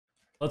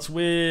Let's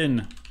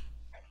win.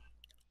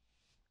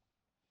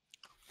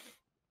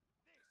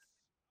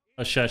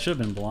 Oh shit, I should have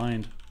been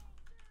blind.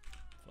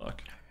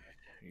 Fuck.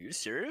 Are you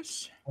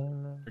serious?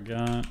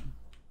 Forgot.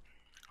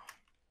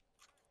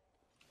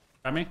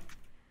 Got me?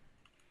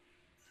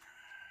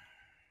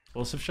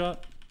 Explosive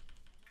shot?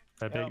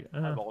 That big.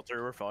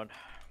 Alter, we're fine.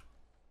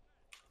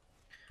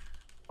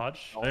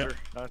 Hodge. Alter,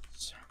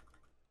 that's...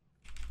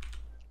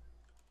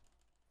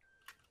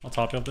 I'll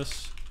top you up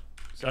this.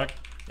 Zach.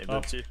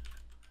 Move too.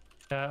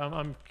 Yeah,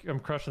 I'm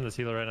crushing this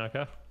healer right now,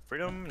 okay?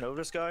 Freedom, know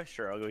this guy?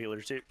 Sure, I'll go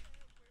healer too.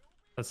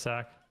 That's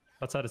Sack.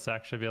 Outside of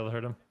Sack should be able to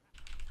hurt him.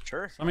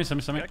 Sure. Send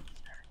me.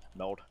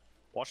 Meld.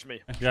 Watch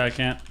me. Yeah, I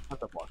can't. I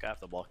have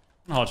to block.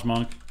 Hodge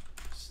monk.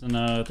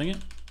 Then thing it.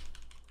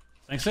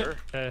 Thanks Sure. it.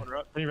 Okay.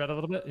 Can you red a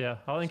little bit? Yeah.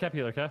 I'll incap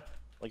healer, okay?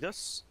 Like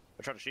this.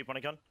 I try to sheep when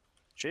I can.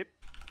 Sheep.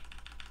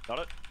 Got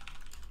it.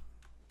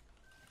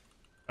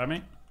 Got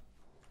me.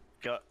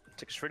 Got.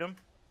 Take his freedom.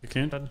 You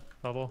can. Good.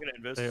 Bubble. I'm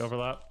gonna invis. They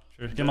overlap.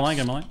 Sure. Get my line,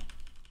 get my line.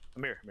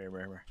 I'm here.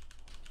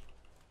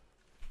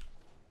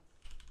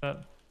 Uh,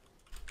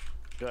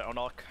 Good. I'll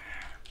knock.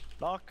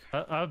 Knock. I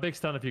have a big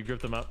stun if you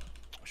group them up.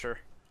 Sure.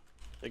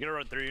 They're gonna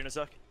run through you in a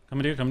sec.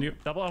 Come to you.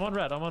 Double. I'm on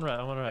red.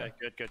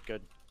 Okay,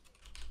 good.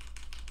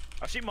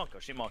 I'll sheep monk.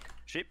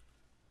 Sheep.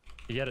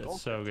 You get it. Okay.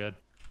 So good.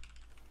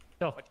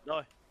 Kill.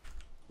 Die.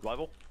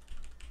 Revival.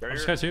 Barrier.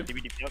 this guy too.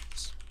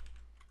 DPS.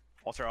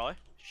 Alter eye.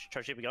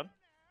 Try to sheep again.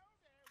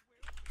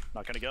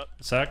 Not gonna get.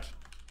 Sacked.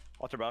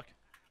 Alter back.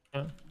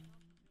 Yeah.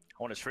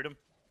 I want his freedom.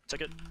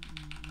 Take it.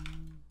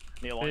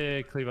 Kneel on.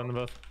 Big cleave on them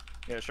both.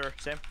 Yeah, sure.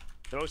 Same.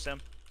 Throw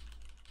Sam.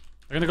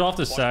 I'm gonna go off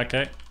this sack,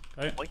 okay?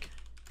 Okay. Blink.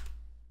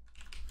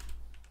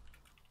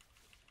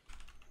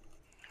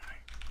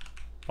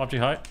 Popped you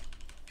high.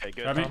 Okay,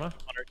 good. Grab me. 100.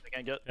 I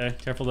can't get. Okay,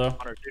 careful though.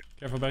 100 too.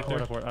 Careful back there.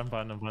 I'm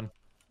fine.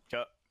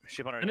 Cut.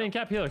 Sheep 100. I'm an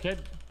incap healer, okay?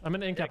 I'm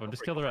an incap him.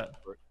 Just kill the red.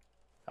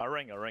 I'll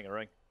ring.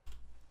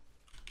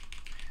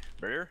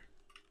 Barrier.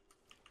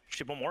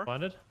 Sheep one more.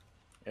 Blinded.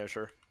 Yeah,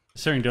 sure.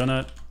 Searing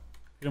donut.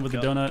 Hit him with the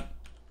Go. donut.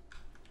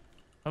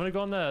 I'm gonna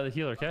go on the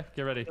healer, okay?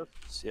 Get ready.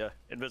 Yeah,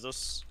 invis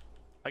us.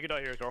 I could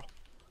die here, girl.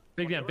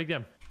 Big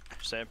damn.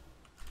 Same.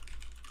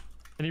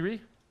 Can you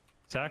re?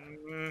 Sack.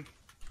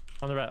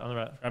 On the rat.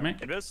 Grab me.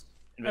 Invis.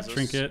 Grab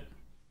trinket.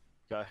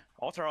 Okay.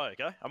 Alter eye,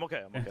 okay? I'm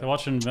okay. They're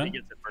watching He vent.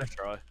 gets it first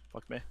try.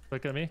 Fuck me.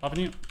 Look at me.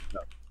 Popping you.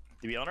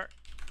 DB on her?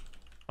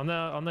 On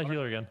the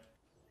healer again.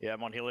 Yeah,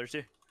 I'm on healer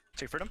too.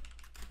 Take freedom. Do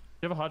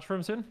you have a hodge for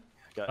him soon?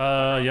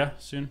 Okay. Yeah,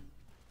 soon.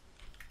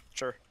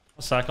 Sure.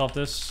 I'll sack off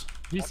this.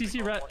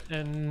 DCC ret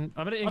and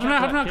I'm gonna incap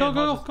Have ret.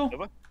 not. Go.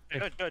 Nova?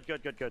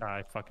 Good.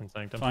 I fucking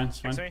sanked him. Fine. Next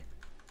to me.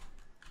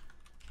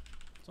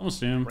 It's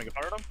almost doom. Bring a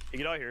fire at him. He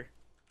can die here.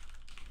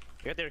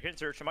 You got there, hit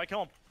search. I might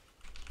kill him.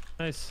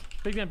 Nice.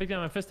 Big damn.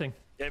 I'm fisting.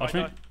 Yeah, he Watch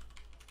might me. die.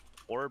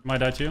 Orb. Might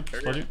die too.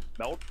 Barrier. Told you.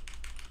 Meld.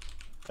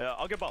 Yeah,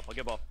 I'll get buff. I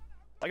got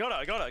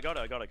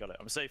it.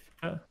 I'm safe.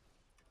 Yeah.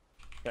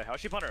 Okay, how's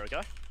she punter,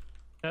 okay?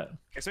 Yeah.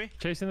 Next to me.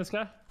 Chasing this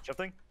guy.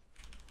 Shifting.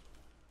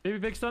 Baby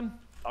big stun.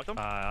 Knocked him.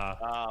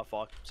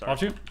 Fuck. Sorry.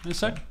 Popped you in a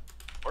sec.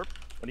 Orb.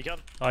 When you can.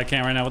 Oh, I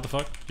can't right now. What the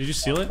fuck? Did you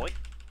steal it? Blink.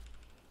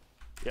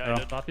 Yeah, Oh. I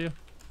did. Stop you.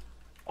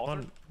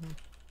 Alter.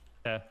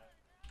 Yeah.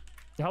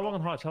 How long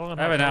on Hodge? I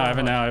have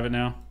it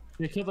now.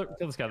 Yeah, kill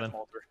this guy then.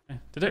 Alter. Okay,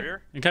 did it?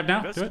 Barrier. You kept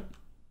now? Invis. Do it.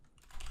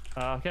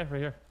 Okay, right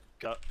here.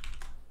 Got.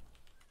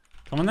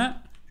 Come on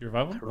that. Your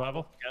revival.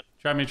 Revival.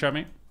 Trap me.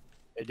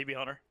 Hey, DB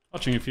Hunter.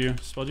 Watching a few.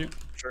 Spelled you.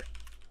 Sure.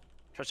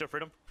 Touch your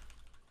freedom.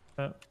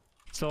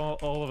 Still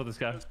all over this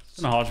guy.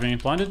 Gonna hodge me.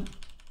 Blinded.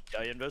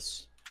 Yeah,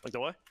 invis. Like the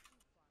way.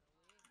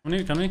 Come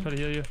to me. Try to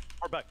heal you.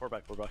 We're back. I'm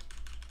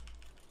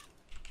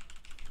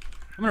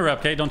gonna rep,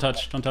 okay? Don't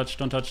touch. Don't touch.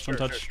 Sure.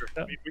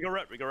 Yeah. We go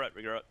red.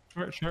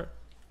 Sure.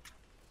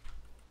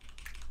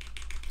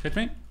 Hit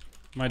me.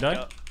 Am I died?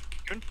 Yeah.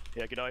 Good.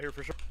 Yeah, I could die here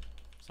for sure.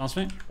 Sounds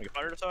me. Make a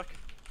fire in a sec.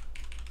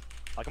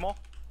 Like them all.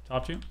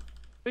 Topped you.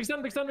 Big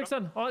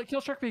stun. Oh, kill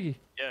Shark Piggy.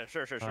 Yeah,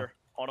 sure.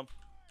 On him.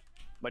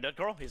 Am I dead,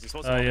 Carl? He's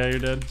exposed. Oh yeah, you're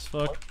dead as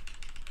fuck.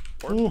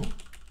 Orb. Ooh.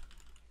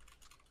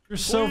 You're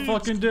so Please.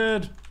 fucking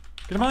dead.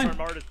 Get him on.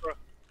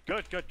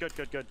 Good.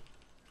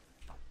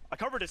 I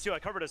covered this too.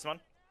 Man.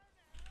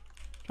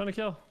 Trying to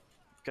kill.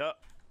 Got.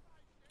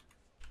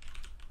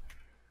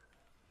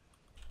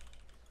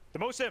 The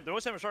most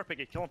him is Shark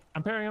Piggy. Kill him.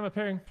 I'm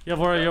pairing.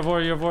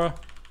 Yavora.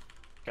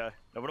 Okay.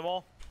 Over them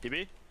all.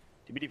 DB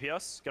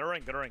DPS. Get a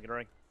ring. Got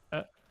him.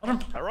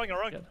 A ring.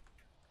 Good.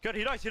 Good.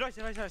 He dies.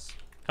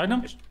 Hide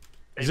him.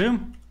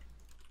 Zoom.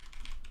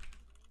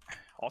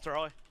 Alter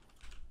high.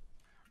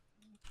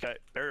 Okay.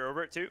 Barrier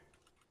over it too.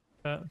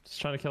 Just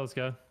trying to kill this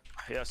guy.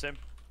 Yeah, same.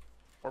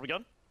 Orb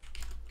again.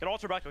 Get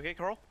alter back, okay,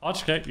 Carl?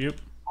 Watch, okay. Yep.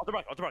 Alter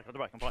back.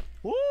 I'm fine.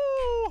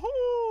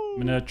 Woohoo!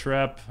 I'm in a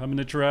trap.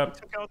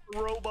 Took out the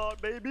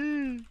robot,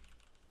 baby.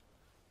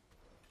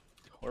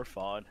 We're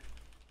fine.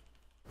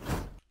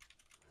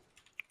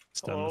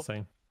 Stun Hello. this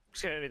thing.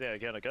 Just get anything I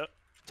can, okay?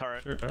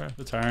 Turret. Sure. The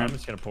I'm tyrant.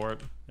 just gonna pour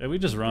it. Yeah, we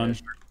just run.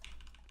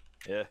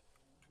 Yeah.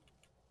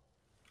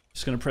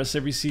 Just gonna press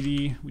every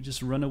CD. We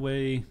just run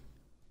away.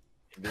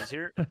 Invis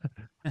here.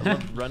 I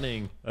love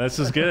running. This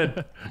is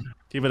good.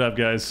 Keep it up,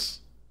 guys.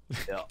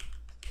 Yeah.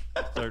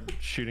 Start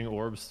shooting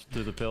orbs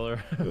through the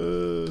pillar.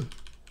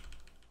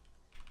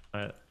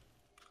 Alright.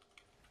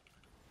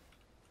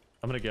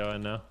 I'm gonna go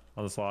in now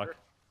on this lock.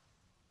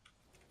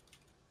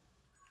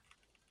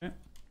 Okay.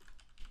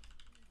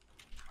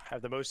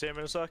 Have the most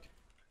stamina suck.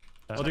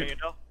 I'll do.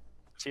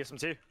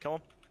 TSM2, kill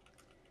him.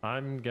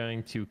 I'm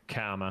going to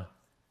Kama.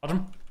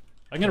 Bottom.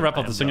 I'm gonna wrap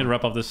up this. I'm gonna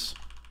wrap up this.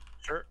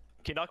 Sure.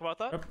 Can you knock about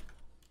that? Yep.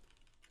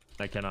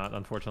 I cannot,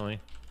 unfortunately.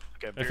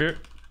 Okay, If you're,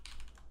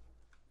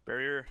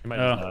 barrier. He might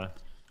Oh. just die.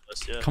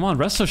 Yeah. come on,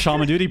 Resto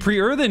Shaman duty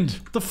pre-earthened.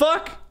 The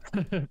fuck?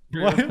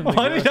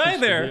 Why did he die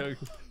there?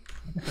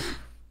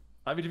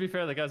 I mean, to be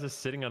fair, the guy's just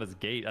sitting on his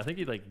gate. I think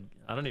he like,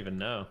 I don't even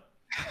know.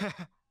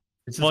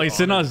 Well, he's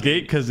sitting on his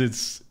gate because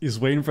he's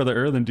waiting for the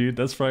earthen, dude.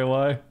 That's probably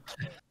why.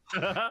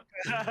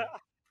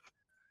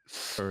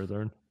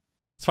 Earthen.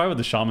 That's probably what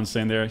the shaman's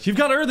saying there. You've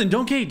got earthen.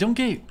 Don't gate. Don't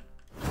gate.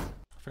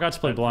 I forgot to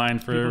play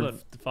blind for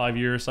 5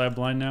 years. I have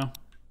blind now.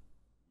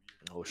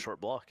 Oh, short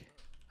block.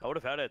 I would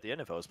have had it at the end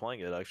if I was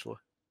playing it, actually.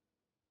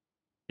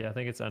 Yeah, I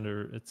think it's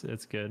under.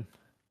 It's good.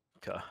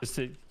 Okay. Just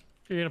to, if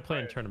you're gonna play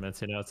in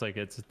tournaments, you know, it's like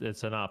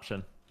it's an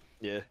option.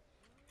 Yeah.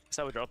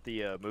 So we dropped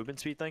the movement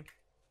speed thing.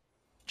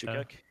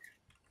 Chukuk.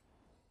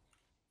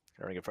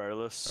 Running a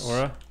fireless.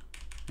 Aura.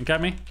 You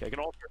got me? Okay, I can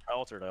alter. I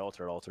altered.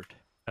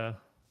 I'm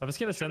just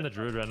gonna send the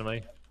druid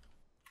randomly.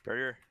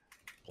 Barrier.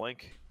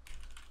 Blink.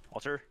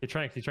 Alter. He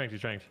tranked.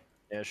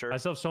 Yeah, sure. I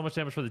still have so much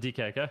damage for the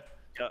DK. Okay.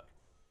 Yeah.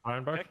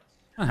 Iron bark.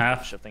 Okay.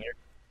 Half. Shifting here.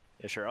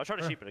 Yeah, sure. I'll try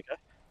to cheapen it, okay?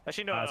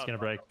 Actually, no. It's gonna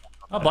break.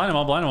 I'll blind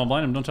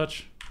him. Don't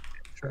touch.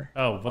 Sure.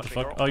 Oh, what the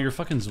fuck? Oh, you're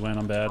fucking Zwen.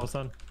 I'm bad. Almost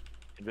done.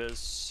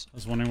 Invis. I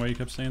was wondering why you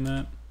kept saying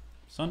that.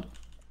 Sun?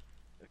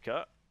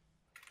 Okay.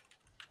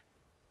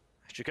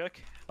 Chukuk.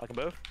 I can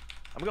both.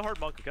 I'm gonna go hard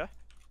monk, okay?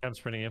 I'm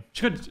sprinting you.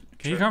 Good.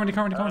 Okay, come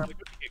on.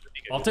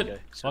 Alt it.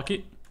 Fuck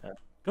it.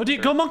 Go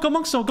deep. Go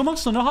monk still.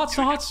 No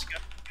hots.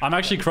 I'm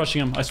actually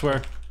crushing him. I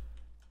swear.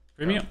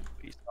 Bring me up.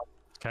 It's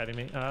kiting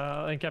me.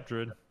 Incap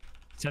druid.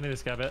 Sending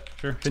this guy a bit.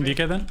 Sure. Can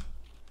DK then?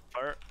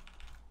 Fire.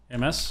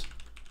 MS.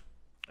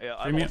 Yeah,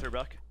 I'm alter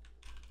back.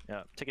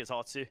 Yeah, take his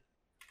hot C.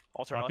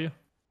 Alter Drop high. you.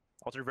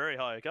 Alter very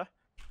high, okay?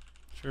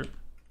 Sure.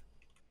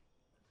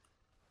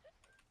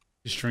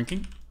 He's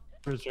shrinking.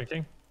 Druid's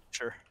drinking.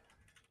 Sure.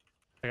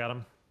 I got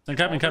him.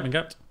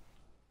 Capped.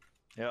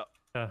 Yeah.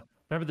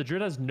 Remember, the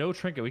druid has no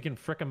trinket. We can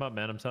frick him up,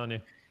 man. I'm telling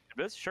you.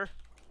 Invis, sure.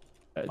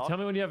 Tell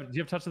me when you have. Do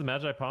you have touch of the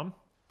Magi palm?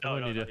 Tell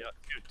me when you do. Yeah,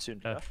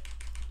 soon. Yeah.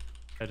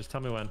 Okay, just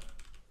tell me when.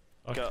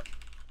 Okay.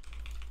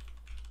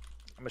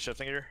 I'm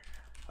shifting here.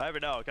 I have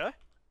it now, okay?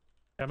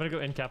 I'm gonna go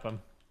in cap him.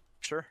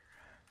 Sure.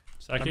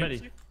 Second. I'm ready.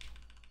 Can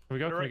we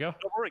go? Can we go?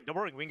 No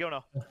boring. We can go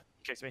now.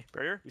 Kicks me.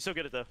 Barrier. We still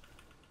get it though.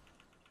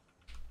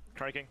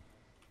 Cranking.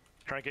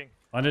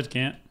 Blinded.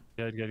 Can't.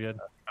 Good.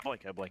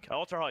 I blink. I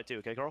alter high too,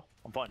 okay, girl?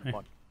 I'm fine.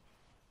 Run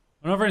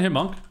over and hit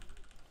monk.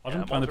 Watch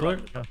him. I'm Find the pillar.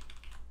 alter high.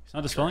 He's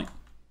not dispelling.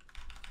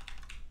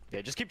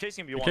 Yeah, just keep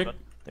chasing him if you Okay.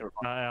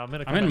 want,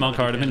 man. I'm in monk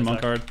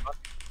hard.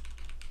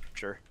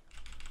 Sure.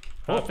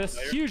 Oh, fist.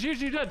 Huge,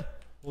 you dead.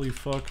 Holy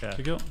fuck. Yeah.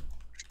 Take it.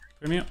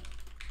 Bring me up.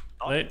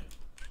 Late.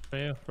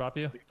 You, drop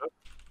you.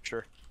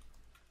 Sure.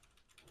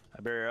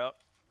 I barrier out.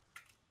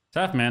 It's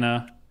half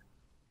mana.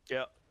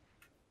 Yeah.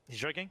 He's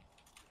drinking?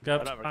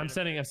 Got. I'm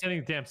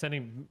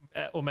sending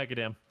Omega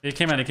Dam. It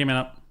came in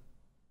up.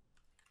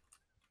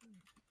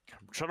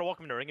 Try to walk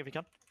him in the ring if you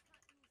can.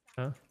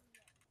 Huh?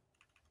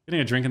 Getting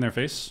a drink in their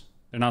face.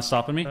 They're not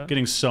stopping me.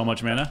 Getting so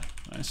much mana.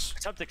 Nice.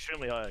 Attempt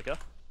extremely high, okay?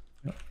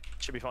 Yep.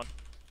 Should be fun.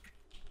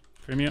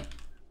 Bring me up.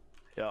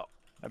 Yeah.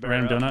 I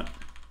Random out.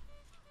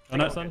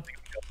 donut.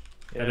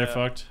 Yeah, they're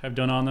fucked. Have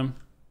donut on them.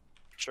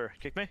 Sure.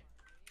 Kick me.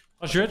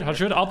 I'll shoot.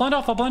 I'll blind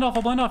off.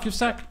 You have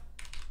stack.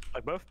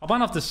 Like both? I'll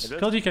blind off this. Maybe.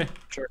 Kill DK.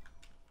 Sure.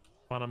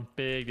 On him.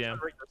 Big damn.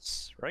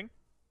 Ring.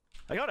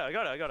 I got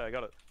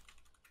it.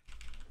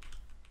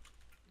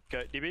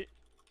 Okay, DB.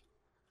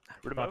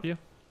 Drop you.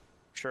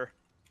 Sure.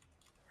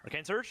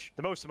 Arcane Surge?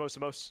 The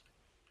most.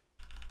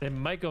 They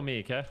might go me,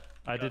 okay?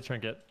 I did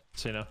trinket,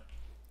 so you know.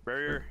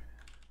 Barrier.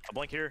 I'll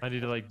blink here. I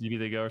need to like DB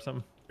the go or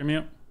something. Bring me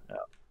up.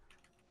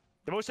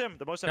 The most him.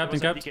 Captain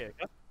capped. DK.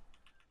 Okay?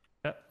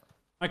 Yeah.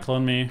 I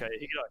clone me. Okay,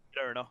 he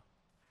get out now.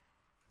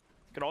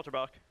 Can alter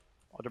back.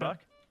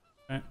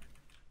 Okay.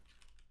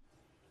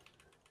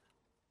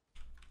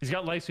 He's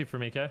got light sweep for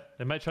me, okay?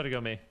 They might try to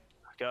go me.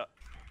 Okay. I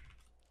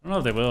don't know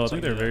if they will. I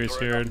think they're very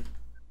scared.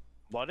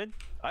 Blooded?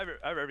 I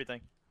have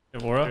everything. You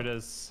have aura? Here it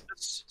is.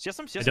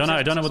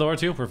 I don't know with aura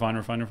too. We're fine.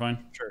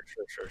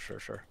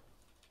 Sure.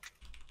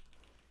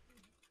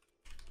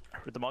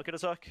 With the monk at a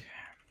suck.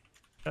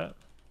 Yeah.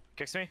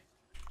 Kicks me.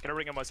 Can I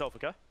ring him myself,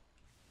 okay?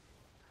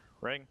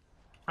 Ring.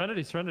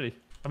 Serenity.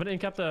 I'm gonna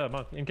incap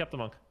the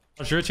monk.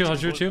 I'll shoot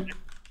you.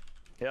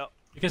 Yeah.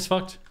 You guys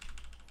fucked.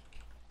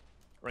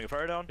 Ring a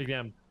fire down. Big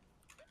damn.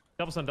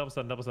 Double stun.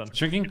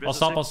 Shrinking. I'll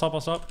stop.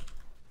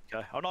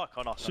 Okay, I'll knock.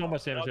 So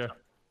much damage there.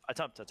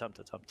 Attempt.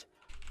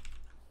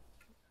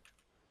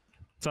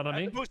 Sun on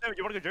me. You want to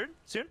go Jordan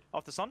soon?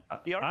 Off the sun?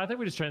 I think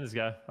we just train this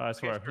guy. I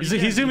swear.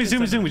 He's zoom.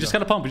 We just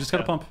gotta pump. Okay,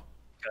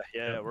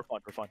 yeah, we're fine.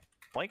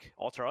 Blink,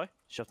 alter eye,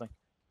 shifting.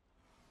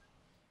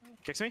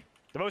 Kicks me.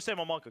 The most same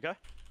on Monk, okay?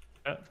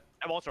 Yeah. I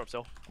have alter up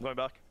still. I'm going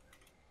back.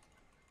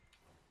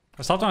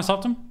 I stopped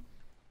him.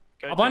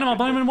 Okay, I'll blind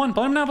him in one.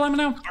 Blind him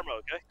now. Karma,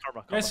 okay?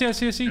 Karma. I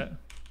see. Yeah.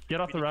 Get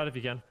off the rod if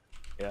you can.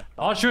 Yeah.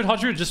 Hot shoot.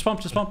 Just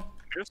pump.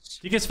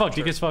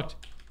 DK's fucked.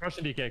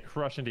 Crushing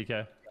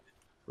DK.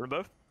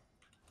 Remove.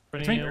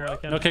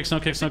 No kicks.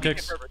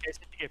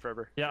 DK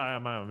forever. Yeah,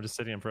 I'm just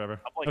sitting him forever.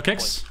 No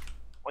kicks.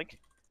 Blink.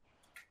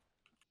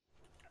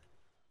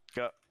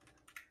 Go.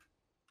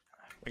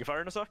 We can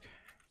fire in a sec.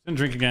 Didn't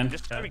drink again.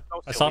 Yeah.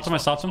 I stopped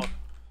him.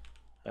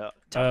 Yeah.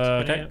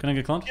 Okay, gonna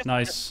get clunked.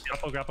 Nice.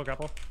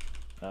 Grapple.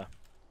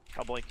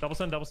 I'll blink. Double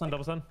sun.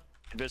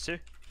 Invis too.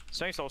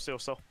 Swing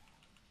still.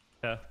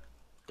 Yeah.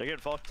 They're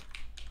getting fucked.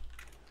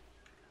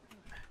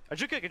 A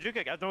juke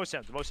kick. I have the most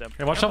Sam.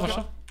 Okay, watch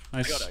out.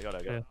 Nice. I got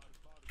it. Yeah.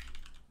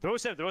 The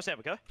most Sam,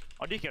 okay?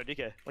 On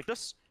DK. Like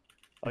this.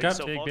 Okay. He's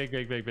so Big. fucked. Yeah,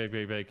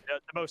 Yeah,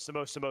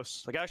 the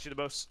most. Like actually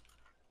the most.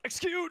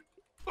 Execute!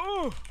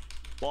 Oh!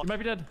 You might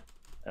be dead.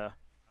 Yeah.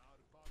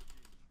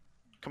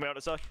 Coming out in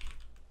a sec.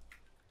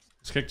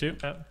 Just kicked you.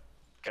 Yeah.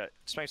 Okay,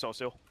 smack soul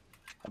still.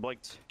 I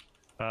blinked.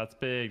 That's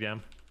big,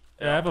 damn.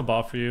 Yeah, I have a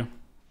bot for you.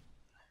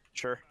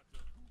 Sure.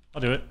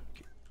 I'll do it.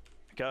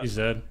 Okay. He's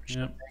dead.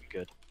 Yeah.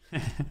 Good.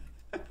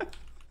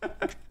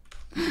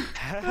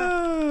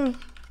 That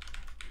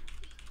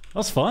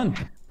was fun.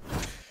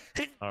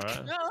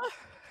 Alright.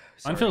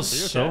 Mine feels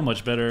so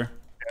much better.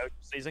 Yeah,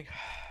 sneezing.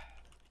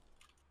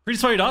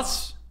 Predispel your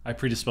dots. I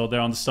predispelled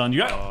there on the stun. You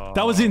got,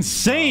 that was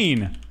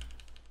insane.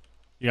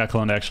 You got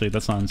cloned actually.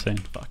 That's not insane.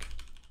 Fuck.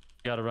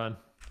 You gotta run.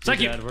 Sack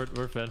you.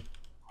 We're fed.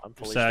 I'm You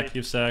fully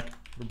sack.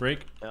 You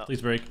break. Yeah.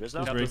 Please break. There's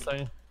Please no- break.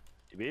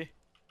 DB.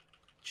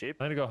 Cheap.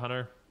 I'm gonna go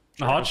Hunter.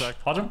 Hodge him.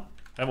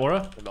 I have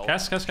aura. No.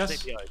 Cast.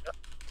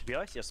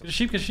 TBI, yes.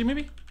 Get a sheep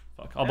maybe?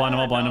 Fuck. I'll blind him.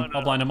 I'll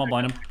blind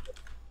him.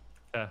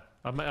 Yeah.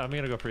 I'm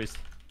gonna go Priest.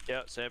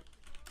 Yeah, same.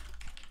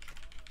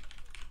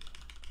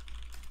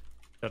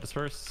 Got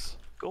disperse.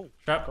 Cool.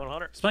 Trap. Going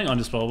 100. It's playing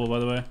undispellable by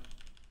the way.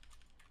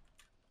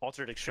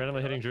 Altered extreme.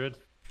 Randomly hitting Druid.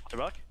 Alter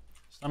back.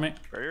 Stun me.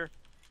 Barrier.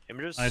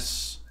 Images.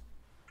 Nice.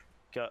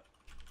 Got.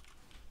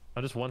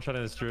 I'm just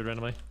one-shotting this Druid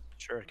randomly.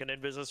 Sure. Can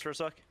invis this for a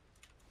sec?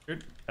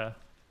 Good. Yeah.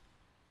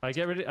 I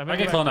get ready. I might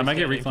get cloned. I might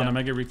get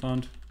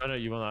recloned. Oh no,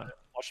 you will not.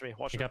 Watch me.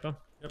 You cap him?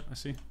 Yep, I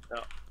see.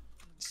 No.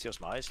 Steals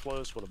my eyes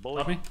closed with a bullet.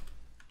 Top me.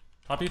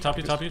 Top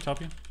you.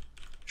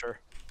 Sure.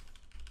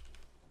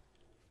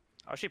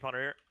 I'll sheep hunter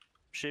here.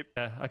 Sheep.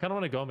 Yeah, I kind of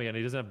want to go him again.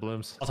 He doesn't have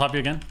blooms. I'll top you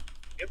again.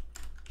 You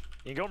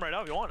can go him right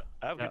now if you want.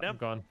 I have a Yeah, good I'm name.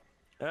 gone.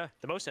 Yeah,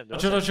 the most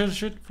him.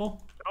 Shoot.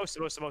 Full.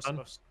 The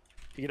most.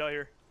 You get out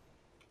here.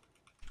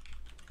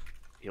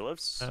 He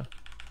lives. Yeah.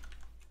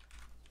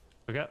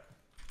 Okay.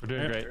 We're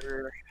doing great.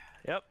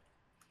 Yep.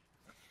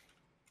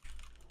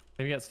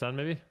 Can you get stunned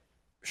maybe?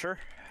 Sure.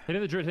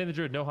 Hitting the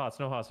Druid. No hots.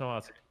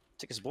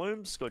 Take his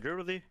blooms. Go druid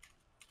with you.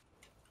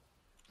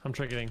 I'm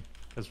tricketing.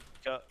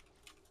 Got.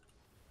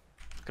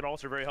 Can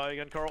alter very high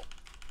again, Carl.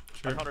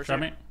 Sure. Hunter, Grab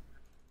me.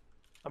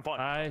 I'm fine.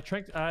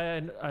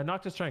 I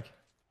knocked his trank.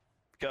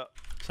 Got.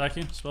 Sack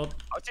you. Spelled.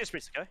 I'll see his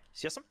priest, okay?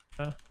 See some?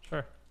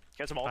 Sure.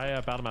 Get some alter. I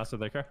battle master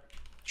there, okay?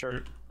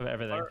 Sure. With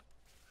everything. Alright.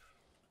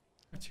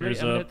 Tears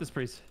I'm gonna up. hit this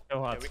priest. No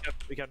Yeah, hots.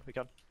 we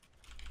can.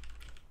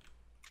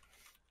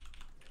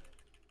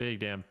 Big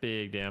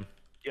damn.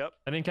 Yep.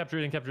 I didn't cap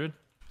Druid.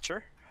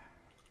 Sure.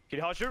 Can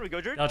you hot druid? We go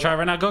druid? I'll try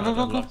right now. Go. I'd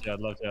love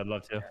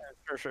to.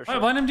 Sure.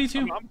 Alright, blind him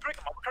D2. I'm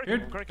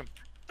cranking him.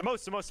 The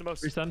most.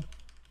 Restun.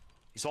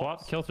 He's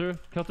Swap. Kill through.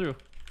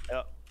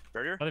 Yeah.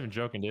 Barrier. Not even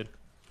joking, dude.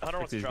 Hunter Fix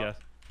wants to these drop. guys.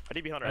 I need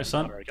to be Hunter. Nice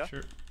son. Hunter, okay?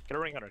 Sure. Get a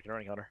ring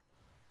Hunter.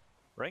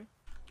 Ring?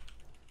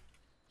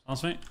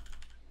 Sounds me.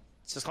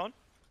 It's his clone?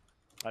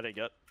 I didn't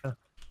get. Yeah.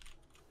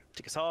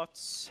 Take his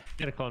hearts.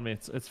 Get a clone me.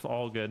 It's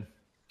all good.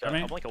 Got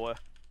me. I'll blink away.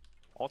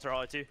 Alter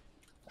high too.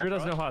 Druid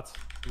has no hots.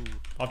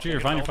 Pop you. You're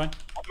fine. Alter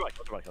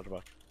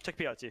back. Take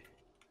PI too.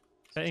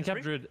 Hey,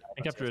 incap Druid.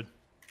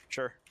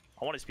 Sure.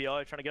 I want his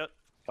PI. Trying to get.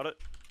 Got it.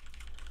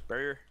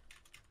 Barrier.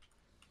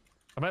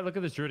 I might look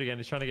at this Druid again.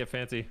 He's trying to get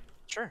fancy.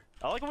 Sure.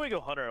 I like when we go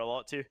Hunter a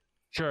lot too.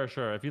 Sure.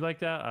 If you like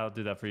that, I'll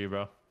do that for you,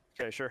 bro.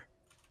 Okay, sure.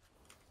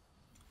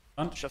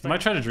 I might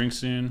try to drink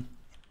soon.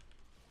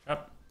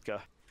 Yep.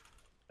 Okay.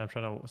 I'm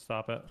trying to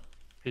stop it.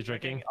 He's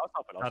drinking. I'll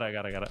stop it. Got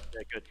it.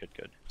 Yeah,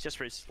 good. Just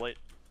freeze late.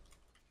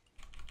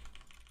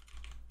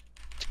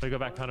 We go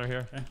back Hunter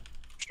here. Okay.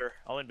 Sure.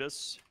 I'll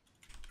invis.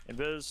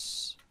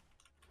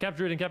 Cap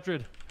Druid.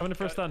 Coming to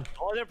first stun.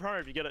 I'll have Hunter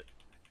if you get it.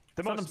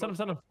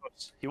 Stun him.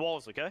 He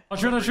walls, okay? I'll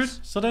shoot.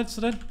 Still dead.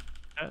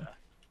 Yeah.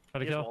 Try to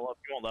He kill.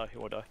 won't die. He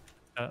won't die.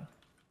 Yeah.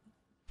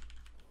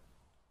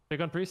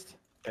 Big on priest.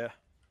 Yeah.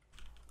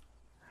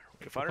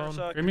 We can fight her in a Phone.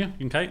 sec. Grim you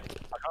can kite.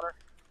 Hunter.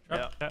 Yep.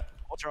 Yeah. Yeah.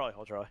 I'll try.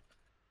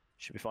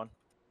 Should be fun.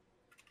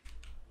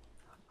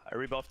 I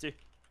rebuffed you.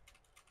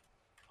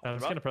 I'm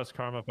just gonna press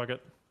Karma. Fuck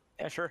it.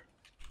 Yeah, sure.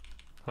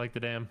 I like the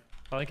damn.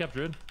 I like cap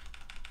Druid.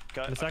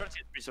 Okay. In a I'm sec. trying to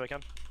see the priest if I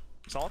can.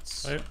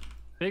 Silence. Wait.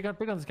 Big on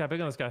this guy.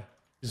 Big on this guy.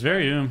 He's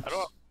very I don't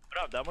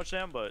have that much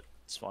damn, but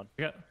it's fun.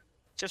 I got.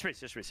 Just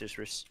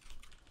race.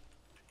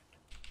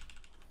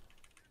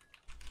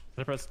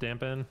 I press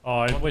dampen. Oh,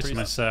 I wasted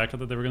my sack. I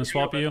thought they were gonna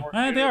swap you.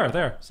 Eh, they are.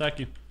 There. Sack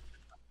you.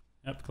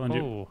 Yep, cleaned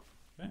you. Oh,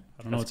 Okay.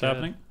 I don't know what's good.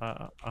 happening. I'm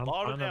Out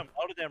of fine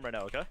them right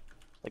now, okay?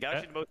 Like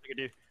actually the most I can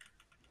do.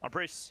 On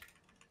priest.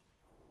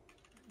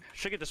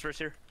 Should get this first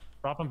here.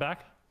 Drop him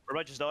back. Or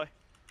might just die.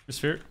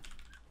 Sphere.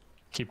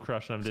 Keep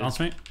crushing him, dude. Silence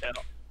me. Yeah.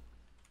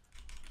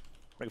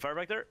 Make a fire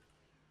back there.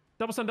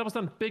 Double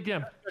stun. Big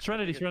damn.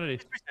 Serenity.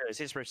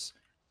 He's priest.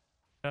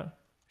 Yeah.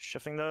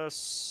 Shifting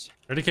this.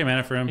 30k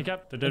mana for him. He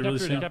kept. They're dead really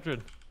soon.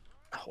 Captured.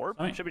 Orb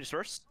Alright. should be just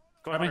first.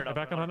 Go Alright, on Hunter now.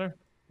 Back on Hunter.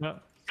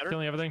 Yeah.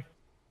 Killing everything.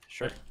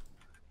 Sure.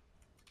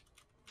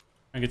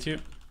 I get you.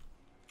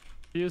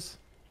 Fuse.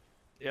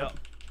 Yeah.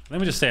 Let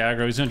me just stay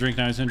aggro. He's gonna drink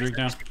now. We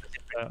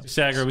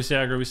stay aggro. We stay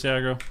aggro.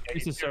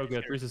 Reese is so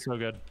good.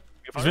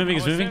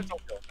 He's moving.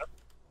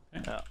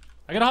 Yeah.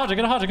 I got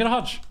a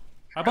hodge.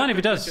 I blind if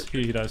he does.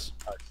 He does.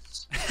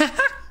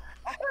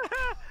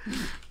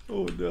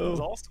 Oh That was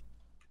no. awesome.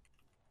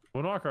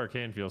 Windwalker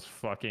Arcane feels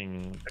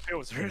fucking It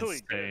was really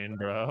insane, good.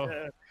 bro.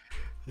 Yeah.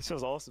 This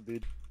was awesome,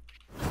 dude.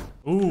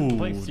 Ooh,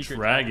 Playing secret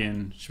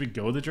dragon. Should we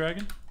go with the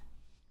dragon?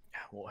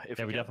 Well, if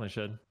Yeah, we can. definitely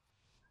should.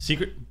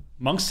 Secret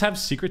monks have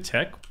secret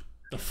tech?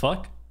 The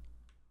fuck?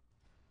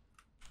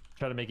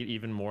 Try to make it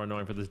even more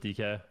annoying for this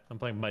DK. I'm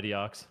playing Mighty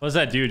Ox. What does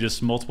that do?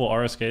 Just multiple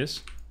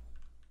RSKs?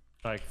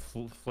 Like,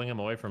 fling him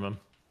away from him.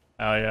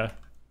 Oh yeah.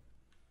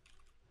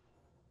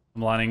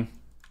 I'm lining.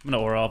 I'm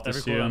gonna aura off this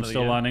Every too. cooldown I'm of the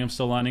still game. lining. I'm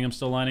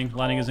still lining.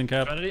 Lining is in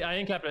cap. Serenity, I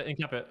incap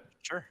it.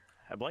 Sure.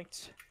 I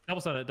blinked.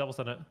 Double stun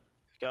it.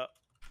 Got.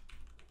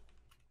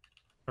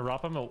 I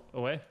rob him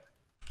away.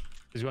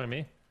 He's going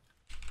me.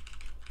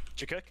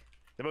 Chikuk.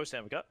 The most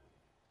damn we got.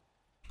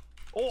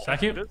 Oh,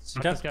 Sack you? good. Knock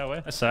Okay. this guy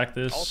away. I sacked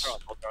this.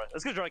 I'll try.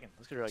 Let's go dragon.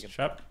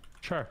 Trap.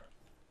 Sure.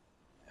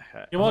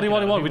 Okay. Yeah,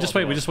 wall. We just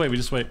wait.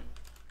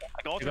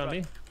 I got They got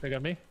me. They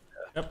got me.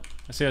 Yep.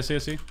 I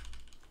see.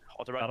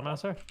 Alter Battle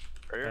Master.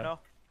 Right here now.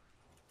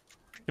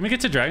 Can we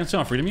get to dragon so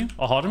I'm freedom you?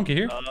 I'll hold him. Get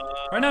here.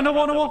 Right now, no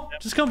wall.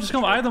 Just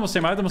come. I have them with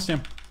him.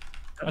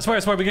 I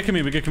swear. We get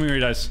Camille where he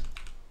dies.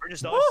 We're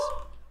just dies.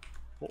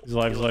 He's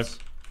alive.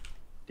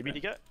 Did we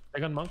get? I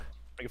got Monk.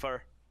 Make a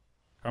fire.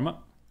 Karma.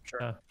 Sure.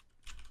 Yeah.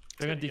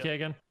 They're gonna DK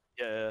again.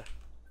 Yeah.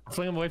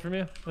 Fling him away from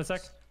you in a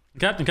sec.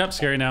 Captain,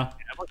 scary now.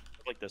 I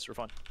like this. We're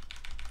fine.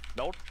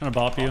 No. Trying to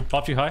bop you.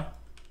 Bopped you high. Yeah,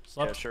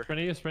 Slept. sure.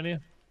 Sprint you.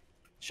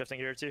 Shifting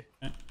here too.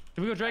 Did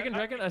we go dragon?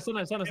 I stun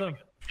him.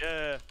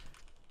 Yeah.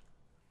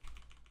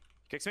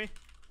 Kicks me.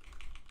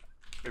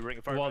 We bring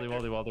a fire. Wally.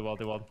 Come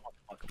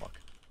on.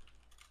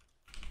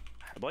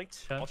 I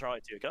blinked. Okay. I'll try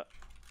it too. Got.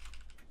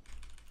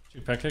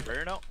 Two pet kick. Right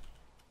here now.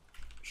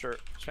 Sure.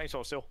 Strength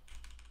soul still.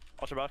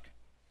 Alter back.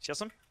 See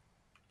him?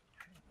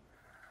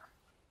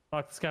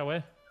 Knock this guy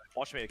away.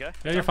 Watch me, okay?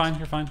 Yeah, you're fine.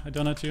 I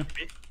donut to you.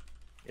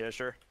 Yeah,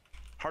 sure.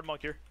 Hard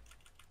monk here.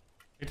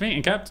 Hit me.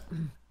 Incapped. I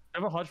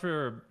have a hodge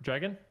for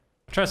dragon.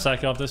 I'll try to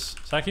sack you off this.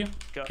 Sack you.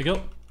 Go. Kick it.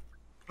 Can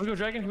we go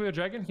dragon?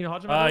 Can you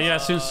hodge him? Yeah,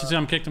 as soon as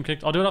I'm kicked.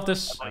 I'll do it off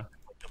this. I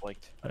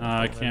blinked.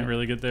 I can't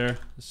really get there.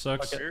 This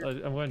sucks. Okay,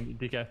 I'm going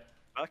DK.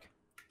 Back.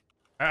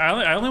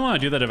 I only want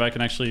to do that if I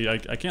can actually. I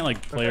can't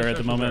like play her at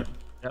the moment.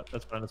 Yep,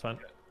 that's fine.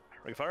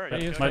 Bring fire. Yeah,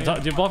 Yeah. yeah. My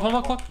do you block.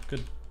 Good.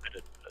 I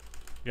did.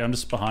 Yeah, I'm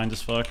just behind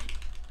as fuck.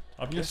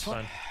 Obvious. It's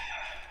fine.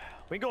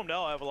 We can go him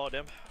now. I have a lot of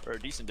dem. Or a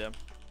decent dem.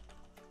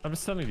 I'm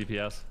just stunning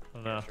DPS. I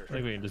don't know. Sure. I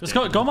think we can Just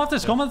go him off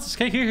this.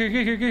 Okay,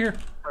 here.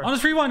 On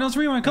his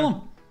rewind. Kill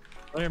him.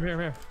 Oh, I'm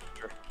here.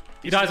 Sure.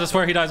 He dies. I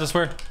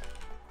swear.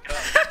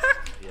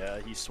 Yeah,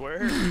 he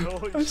swears.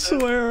 Holy I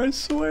shit.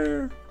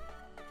 swear.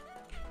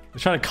 They're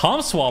trying to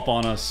comp swap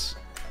on us.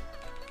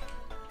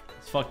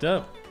 It's fucked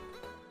up.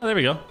 Oh, there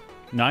we go.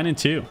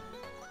 9-2.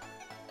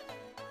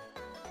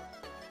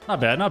 Not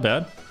bad.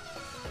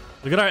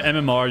 Look at our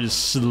MMR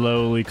just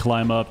slowly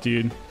climb up,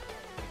 dude.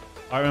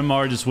 Our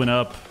MMR just went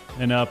up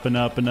and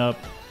up.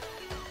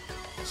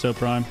 So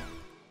prime.